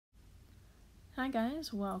Hi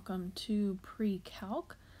guys, welcome to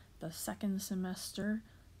Pre-Calc, the second semester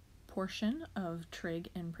portion of Trig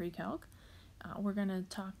and Pre-Calc. We're going to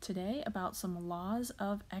talk today about some laws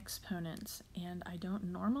of exponents, and I don't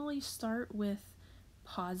normally start with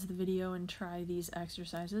pause the video and try these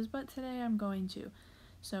exercises, but today I'm going to.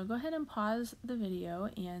 So go ahead and pause the video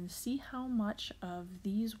and see how much of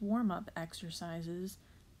these warm-up exercises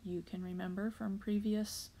you can remember from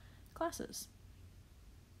previous classes.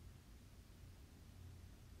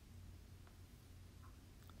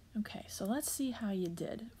 Okay, so let's see how you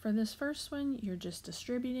did. For this first one, you're just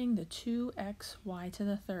distributing the 2xy to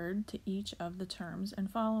the third to each of the terms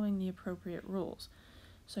and following the appropriate rules.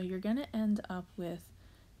 So you're going to end up with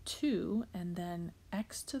 2 and then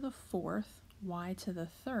x to the fourth, y to the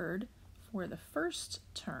third for the first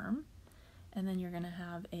term, and then you're going to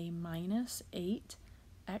have a minus 8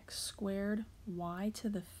 x squared y to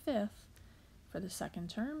the fifth for the second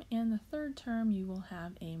term, and the third term you will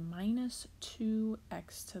have a minus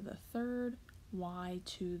 2x to the third y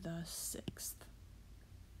to the sixth.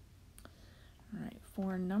 Alright,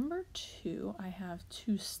 for number 2 I have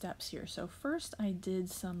two steps here. So first I did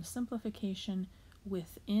some simplification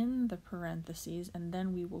within the parentheses, and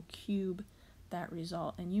then we will cube that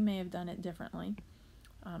result, and you may have done it differently.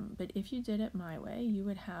 But if you did it my way, you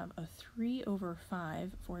would have a 3 over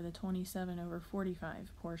 5 for the 27 over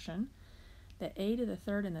 45 portion. The a to the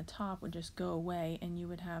third in the top would just go away, and you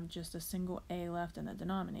would have just a single a left in the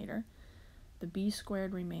denominator. The b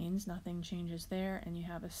squared remains, nothing changes there, and you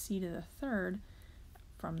have a c to the third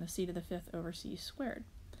from the c to the fifth over c squared.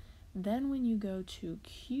 Then when you go to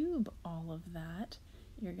cube all of that,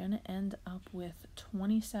 you're going to end up with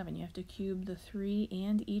 27. You have to cube the 3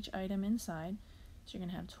 and each item inside. So you're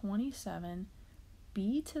going to have 27,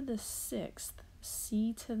 b to the sixth,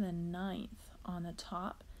 c to the ninth on the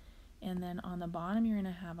top, and then on the bottom you're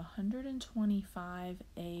going to have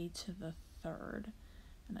 125a to the third.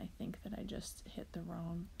 And I think that I just hit the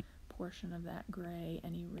wrong portion of that gray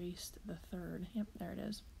and erased the third. Yep, there it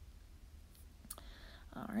is.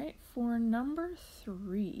 Alright, for number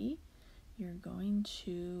 3, you're going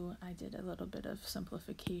to, I did a little bit of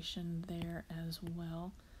simplification there as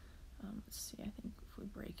well. Let's see, I think if we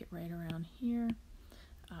break it right around here.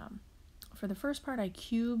 For the first part I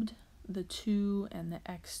cubed the 2 and the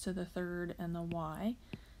x to the third and the y.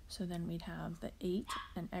 So then we'd have the 8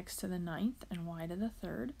 and x to the ninth and y to the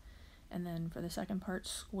third. And then for the second part,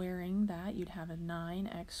 squaring that, you'd have a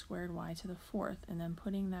 9x squared y to the fourth. And then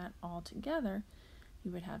putting that all together, you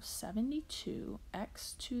would have 72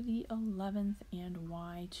 x to the 11th and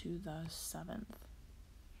y to the 7th.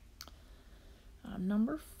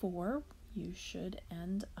 Number 4, you should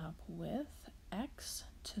end up with x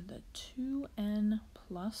to the 2n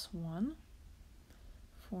plus 1.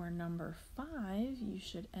 For number 5, you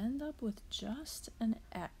should end up with just an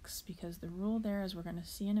x, because the rule there, as we're going to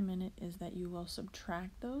see in a minute, is that you will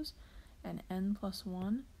subtract those, and n plus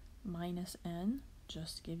 1 minus n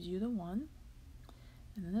just gives you the 1.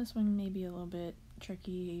 And then this one may be a little bit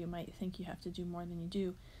tricky. You might think you have to do more than you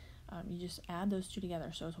do. You just add those two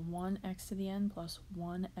together. So it's 1x to the n plus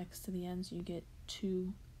 1x to the n, so you get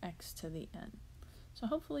 2x to the n. So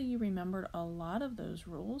hopefully you remembered a lot of those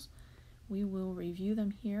rules. We will review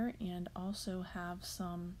them here and also have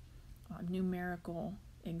some numerical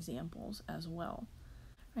examples as well.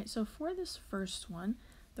 All right, so for this first one,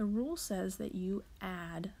 the rule says that you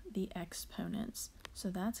add the exponents. So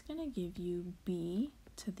that's going to give you b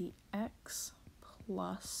to the x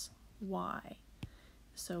plus y.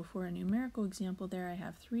 So for a numerical example there, I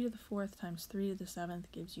have 3 to the fourth times 3 to the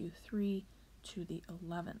seventh gives you 3 to the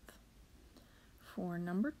 11th. For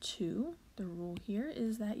number 2, the rule here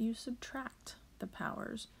is that you subtract the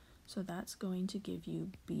powers. So that's going to give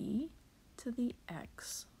you b to the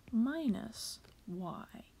x minus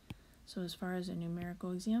y. So as far as a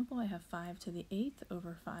numerical example, I have 5 to the 8th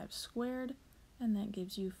over 5 squared, and that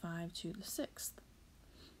gives you 5 to the 6th.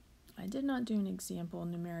 I did not do an example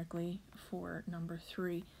numerically for number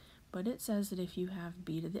 3, but it says that if you have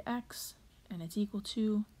b to the x and it's equal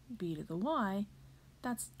to b to the y,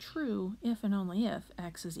 that's true if and only if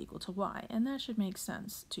x is equal to y, and that should make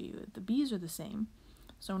sense to you. The b's are the same,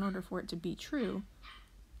 so in order for it to be true,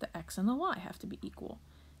 the x and the y have to be equal.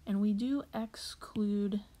 And we do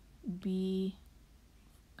exclude b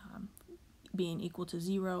being equal to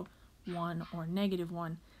 0, 1, or negative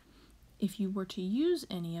 1. If you were to use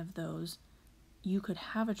any of those, you could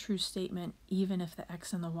have a true statement even if the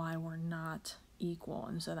x and the y were not equal,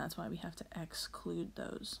 and so that's why we have to exclude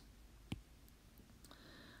those.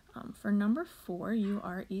 For number 4, you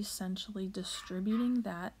are essentially distributing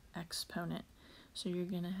that exponent. So you're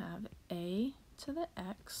going to have a to the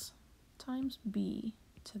x times b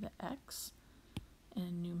to the x.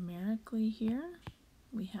 And numerically here,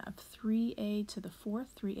 we have 3a to the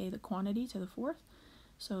fourth, 3a the quantity to the fourth.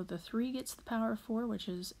 So the 3 gets the power of 4, which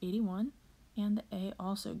is 81, and the a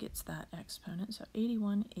also gets that exponent, so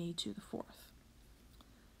 81a to the fourth.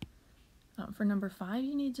 For number 5,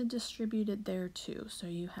 you need to distribute it there too. So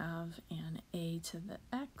you have an a to the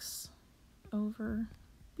x over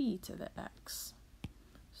b to the x.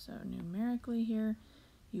 So numerically here,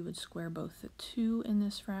 you would square both the 2 in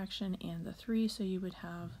this fraction and the 3, so you would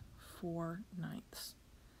have 4/9.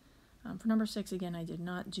 For number 6, again, I did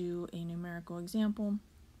not do a numerical example,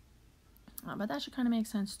 but that should kind of make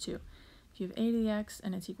sense too. If you have a to the x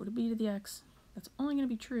and it's equal to b to the x, that's only going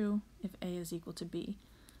to be true if a is equal to b.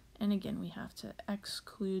 And again, we have to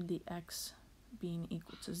exclude the x being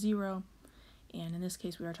equal to 0, and in this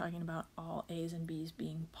case we are talking about all a's and b's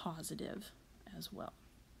being positive as well.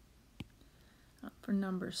 For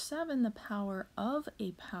number 7, the power of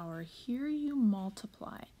a power, here you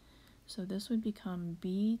multiply. So this would become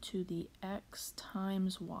b to the x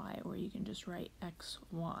times y, or you can just write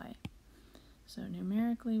xy. So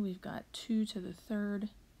numerically, we've got 2 to the third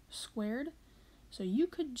squared. So you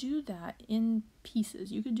could do that in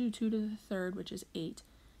pieces. You could do 2 to the third, which is 8,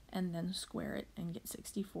 and then square it and get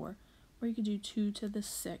 64. Or you could do 2 to the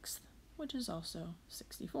sixth, which is also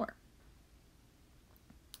 64.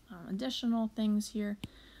 Additional things here.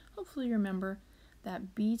 Hopefully you remember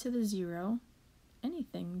that b to the 0,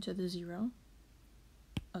 anything to the 0,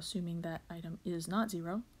 assuming that item is not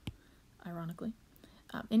 0, ironically,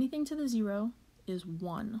 anything to the 0 is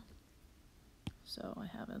 1. So I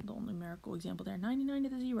have a little numerical example there. 99 to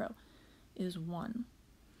the 0 is 1.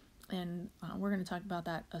 And we're going to talk about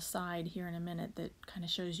that aside here in a minute that kind of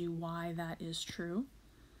shows you why that is true.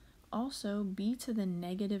 Also, b to the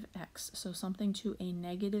negative x, so something to a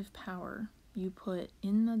negative power, you put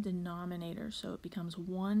in the denominator, so it becomes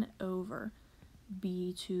 1 over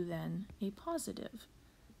b to then a positive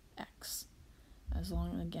x, as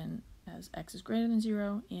long, again, as x is greater than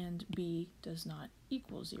 0 and b does not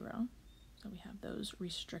equal 0. So we have those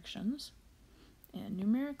restrictions. And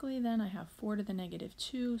numerically then I have 4 to the negative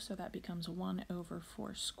 2, so that becomes 1 over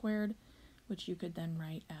 4 squared, which you could then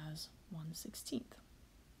write as 1/16.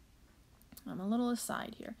 A little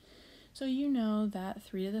aside here. So you know that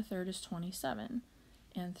 3 to the third is 27,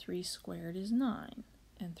 and 3 squared is 9,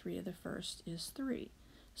 and 3 to the first is 3.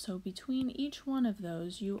 So between each one of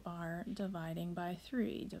those, you are dividing by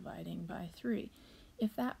 3, dividing by 3.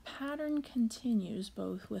 If that pattern continues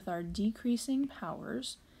both with our decreasing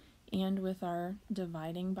powers and with our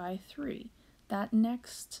dividing by 3, that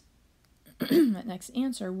next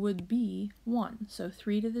answer would be 1. So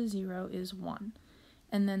 3 to the 0 is 1.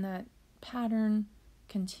 And then that pattern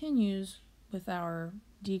continues with our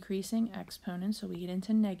decreasing exponents, so we get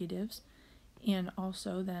into negatives, and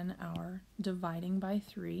also then our dividing by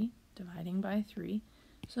 3,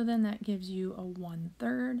 so then that gives you a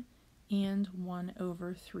 1/3 and 1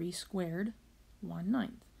 over 3 squared,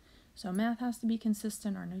 1/9. So math has to be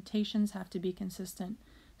consistent, our notations have to be consistent,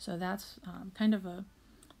 so that's kind of a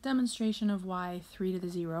demonstration of why 3 to the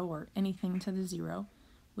 0, or anything to the 0,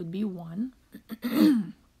 would be 1.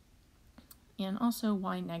 And also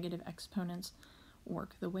why negative exponents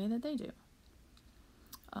work the way that they do.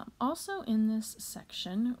 Also in this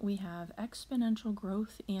section, we have exponential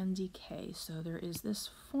growth and decay. So there is this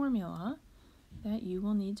formula that you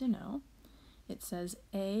will need to know. It says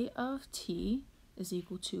a of t is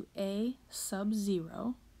equal to a sub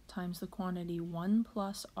 0 times the quantity 1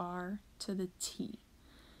 plus r to the t.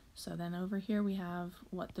 So then over here we have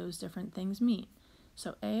what those different things mean.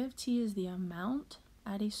 So a of t is the amount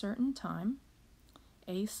at a certain time.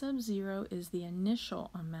 A sub 0 is the initial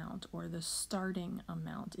amount, or the starting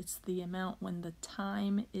amount. It's the amount when the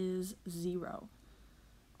time is 0.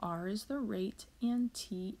 R is the rate, and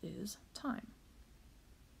t is time.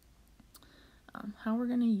 How we're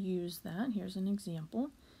going to use that, here's an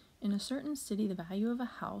example. In a certain city, the value of a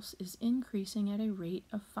house is increasing at a rate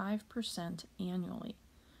of 5% annually.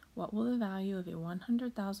 What will the value of a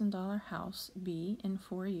 $100,000 house be in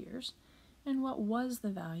 4 years? And what was the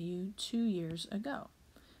value 2 years ago?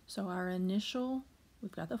 So our initial,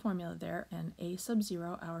 we've got the formula there, and a sub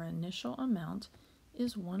 0, our initial amount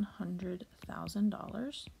is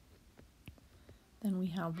 $100,000. Then we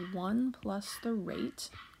have 1 plus the rate.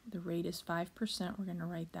 The rate is 5%. We're going to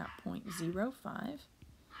write that 0.05.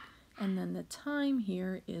 And then the time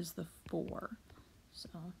here is the 4.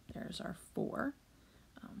 So there's our 4.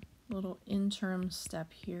 Little interim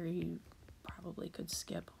step here you probably could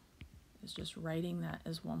skip is just writing that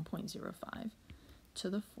as 1.05 to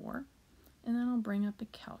the 4. And then I'll bring up a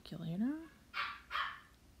calculator.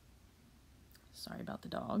 Sorry about the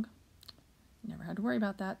dog. Never had to worry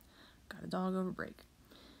about that. Got a dog over break.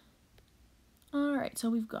 All right, so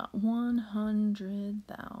we've got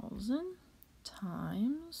 100,000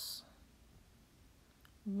 times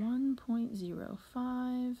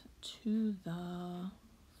 1.05 to the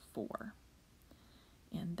 4.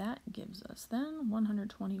 And that gives us then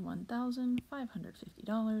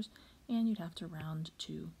 $121,550, and you'd have to round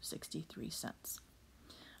to 63 cents.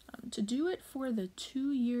 To do it for the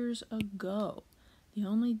 2 years ago, the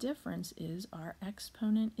only difference is our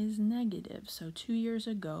exponent is negative, so 2 years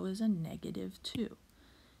ago is a -2.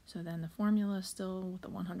 So then the formula is still with the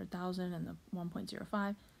 100,000 and the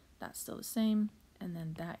 1.05, that's still the same, and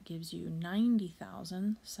then that gives you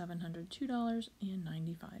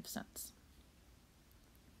 $90,702.95.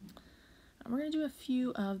 We're going to do a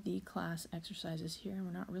few of the class exercises here, and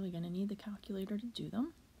we're not really going to need the calculator to do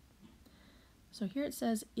them. So here it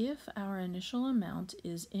says, if our initial amount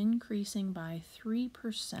is increasing by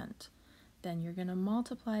 3%, then you're going to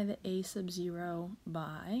multiply the a sub 0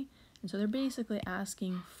 by, and so they're basically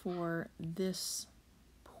asking for this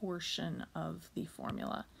portion of the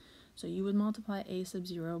formula. So you would multiply a sub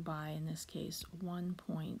 0 by, in this case,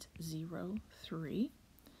 1.03.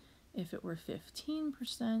 If it were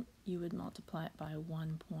 15%, you would multiply it by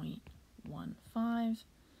 1.15.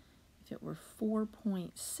 If it were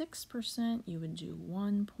 4.6%, you would do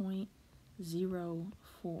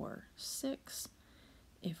 1.046.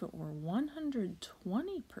 If it were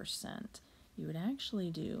 120%, you would actually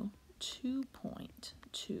do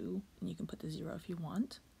 2.2, and you can put the 0 if you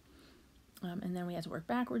want. And then we have to work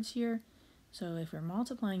backwards here. So if we're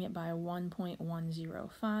multiplying it by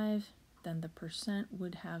 1.105, then the percent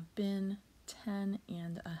would have been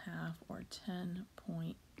 10.5 or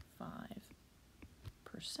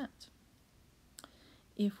 10.5%.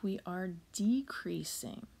 If we are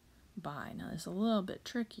decreasing by, now this is a little bit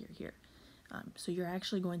trickier here, so you're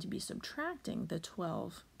actually going to be subtracting the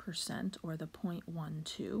 12% or the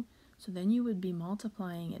 0.12, so then you would be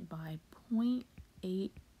multiplying it by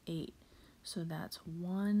 0.88, so that's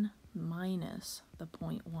 1 minus the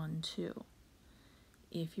 0.12.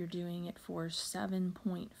 If you're doing it for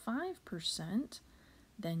 7.5%,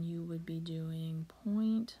 then you would be doing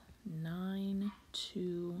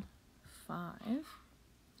 0.925.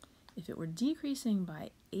 If it were decreasing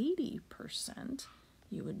by 80%,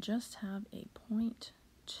 you would just have a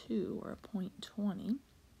 0.2 or a 0.20.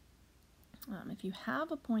 If you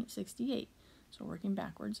have a 0.68, so working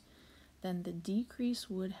backwards, then the decrease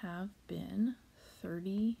would have been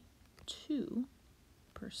 32%.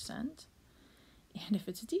 And if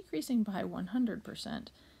it's decreasing by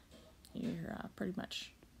 100%, you're pretty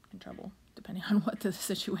much in trouble, depending on what the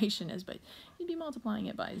situation is, but you'd be multiplying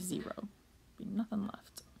it by 0. Be nothing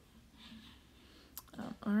left.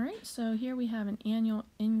 All right, so here we have an annual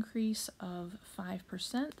increase of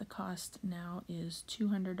 5%. The cost now is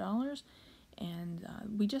 $200, and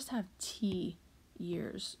we just have T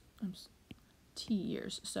years,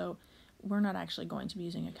 so we're not actually going to be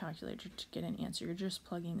using a calculator to get an answer. You're just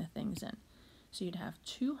plugging the things in. So you'd have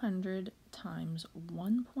 200 times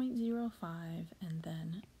 1.05 and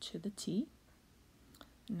then to the T.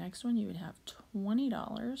 The next one, you would have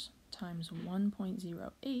 $20 times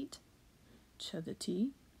 1.08 to the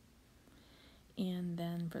T. And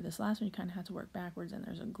then for this last one, you kind of have to work backwards, and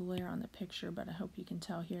there's a glare on the picture, but I hope you can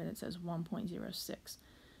tell here that it says 1.06.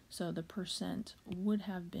 So the percent would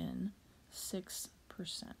have been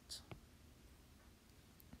 6%.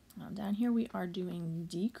 Down here we are doing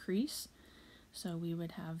decrease. So we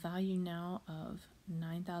would have value now of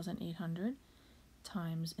 9,800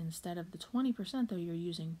 times, instead of the 20% though, you're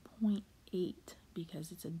using 0.8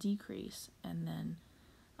 because it's a decrease, and then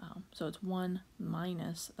so it's 1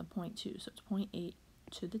 minus the 0.2, so it's 0.8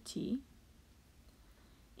 to the T.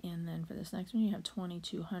 And then for this next one, you have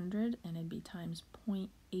 2,200, and it'd be times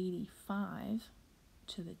 0.85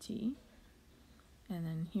 to the T. And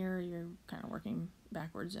then here you're kind of working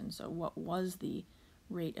backwards, and so what was the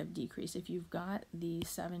rate of decrease? If you've got the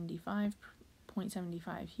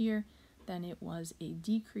 0.75 here, then it was a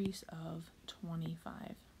decrease of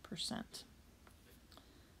 25%.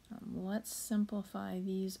 Let's simplify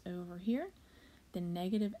these over here. The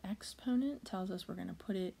negative exponent tells us we're going to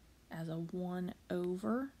put it as a 1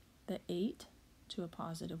 over the 8 to a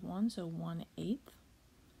positive 1, so 1/8.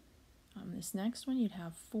 This next one, you'd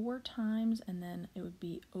have 4 times, and then it would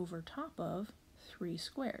be over top of 3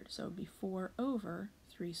 squared. So it would be 4 over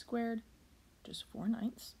 3 squared, just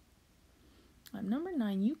 4/9. Number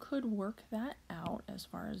 9, you could work that out as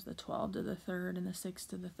far as the 12 to the third and the 6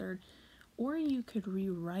 to the third, or you could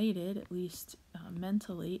rewrite it, at least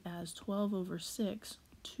mentally, as 12 over 6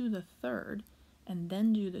 to the third, and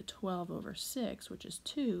then do the 12 over 6, which is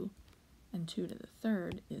 2, and 2 to the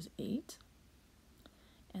third is 8.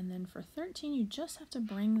 And then for 13, you just have to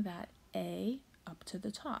bring that a up to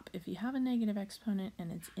the top. If you have a negative exponent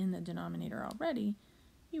and it's in the denominator already,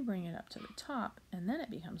 you bring it up to the top, and then it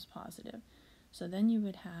becomes positive. So then you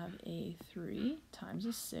would have a 3 times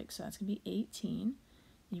a 6, so that's going to be 18.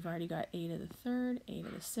 You've already got a to the third, a to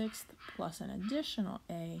the sixth, plus an additional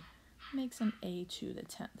a makes an a to the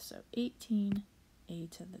 10th. So 18, a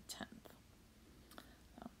to the 10th.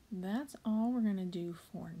 So that's all we're going to do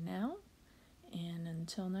for now. And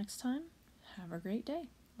until next time, have a great day.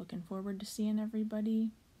 Looking forward to seeing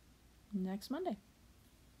everybody next Monday.